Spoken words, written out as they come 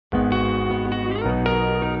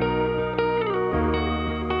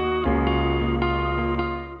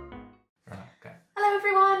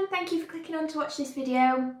Thank you for clicking on to watch this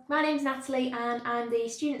video. My name's Natalie and I'm the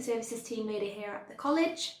Student Services Team Leader here at the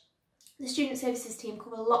college. The Student Services team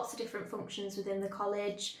cover lots of different functions within the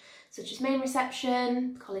college, such as main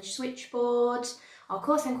reception, college switchboard, our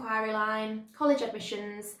course enquiry line, college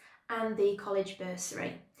admissions and the college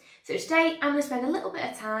bursary. So today I'm going to spend a little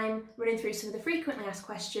bit of time running through some of the frequently asked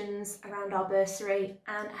questions around our bursary,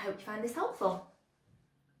 and I hope you find this helpful.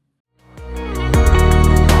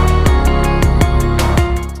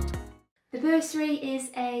 The bursary is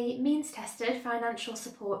a means-tested financial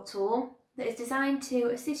support tool that is designed to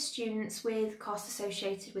assist students with costs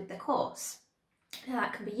associated with their course. Now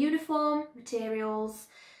that can be uniform, materials,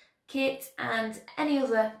 kit and any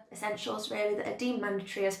other essentials really that are deemed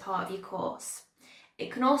mandatory as part of your course.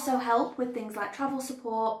 It can also help with things like travel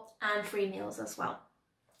support and free meals as well.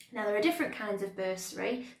 Now there are different kinds of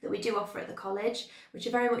bursary that we do offer at the college, which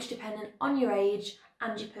are very much dependent on your age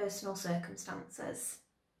and your personal circumstances.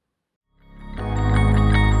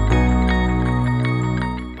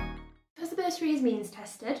 Because the bursary is means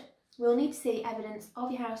tested, we'll need to see evidence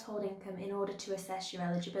of your household income in order to assess your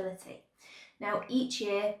eligibility. Now each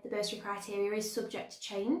year the bursary criteria is subject to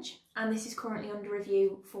change, and this is currently under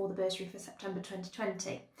review for the bursary for September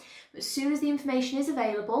 2020. But as soon as the information is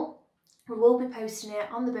available, we will be posting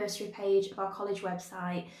it on the bursary page of our college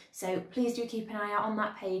website, so please do keep an eye out on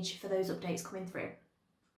that page for those updates coming through.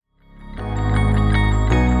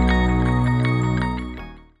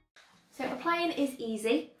 So applying is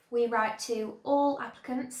easy. We write to all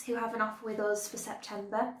applicants who have an offer with us for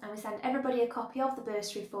September, and we send everybody a copy of the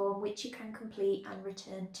bursary form which you can complete and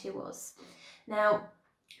return to us. Now,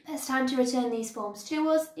 best time to return these forms to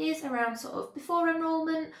us is around sort of before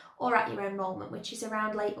enrolment or at your enrolment, which is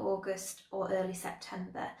around late August or early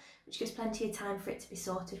September, which gives plenty of time for it to be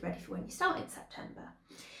sorted ready for when you start in September.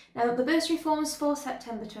 Now, the bursary forms for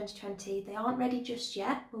September 2020, they aren't ready just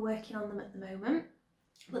yet. We're working on them at the moment,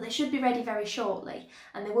 but they should be ready very shortly,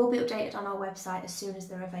 and they will be updated on our website as soon as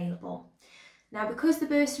they're available. Now, because the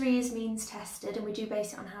bursary is means tested and we do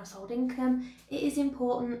base it on household income, it is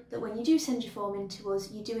important that when you do send your form in to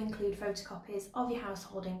us, you do include photocopies of your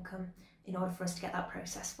household income in order for us to get that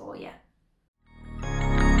process for you.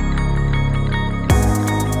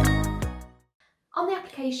 On the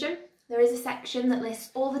application, there is a section that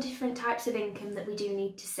lists all the different types of income that we do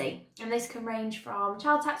need to see, and this can range from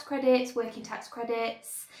child tax credits, working tax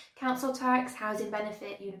credits, council tax, housing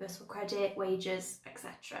benefit, universal credit, wages,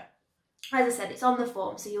 etc. As I said, it's on the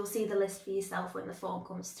form, so you'll see the list for yourself when the form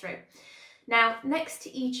comes through. Now, next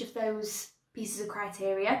to each of those pieces of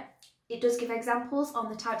criteria, it does give examples on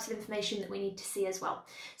the types of information that we need to see as well.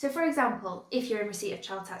 So for example, if you're in receipt of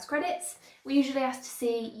child tax credits, we usually ask to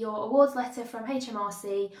see your awards letter from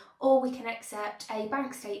HMRC, or we can accept a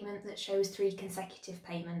bank statement that shows 3 consecutive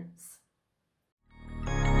payments.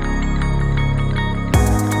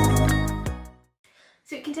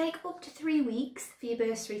 So it can take up to 3 weeks for your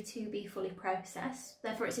bursary to be fully processed.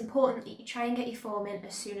 Therefore, it's important that you try and get your form in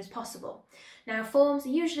as soon as possible. Now, forms are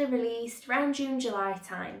usually released around June, July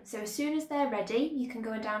time. So as soon as they're ready, you can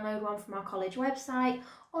go and download one from our college website,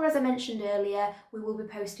 or as I mentioned earlier, we will be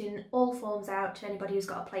posting all forms out to anybody who's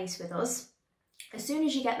got a place with us. As soon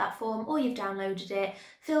as you get that form or you've downloaded it,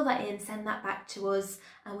 fill that in, send that back to us,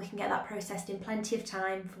 and we can get that processed in plenty of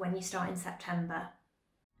time for when you start in September.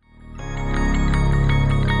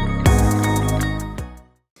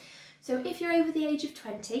 So if you're over the age of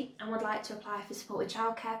 20 and would like to apply for support with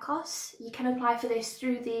childcare costs, you can apply for this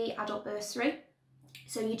through the adult bursary.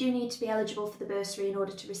 So you do need to be eligible for the bursary in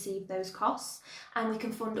order to receive those costs, and we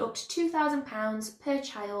can fund up to £2,000 per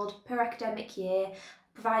child per academic year,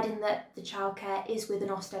 providing that the childcare is with an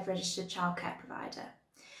Ofsted registered childcare provider.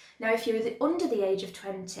 Now, if you're under the age of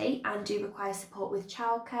 20 and do require support with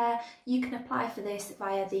childcare, you can apply for this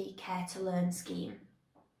via the Care to Learn scheme.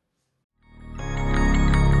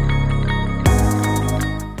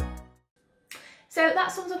 So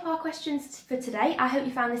that sums up our questions for today. I hope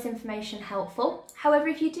you found this information helpful. However,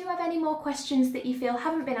 if you do have any more questions that you feel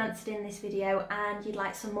haven't been answered in this video and you'd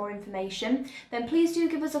like some more information, then please do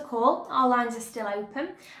give us a call. Our lines are still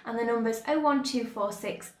open and the number's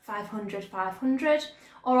 01246 500 500,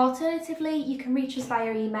 or alternatively you can reach us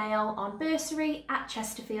via email on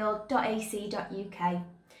bursary@chesterfield.ac.uk.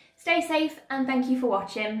 Stay safe and thank you for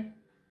watching.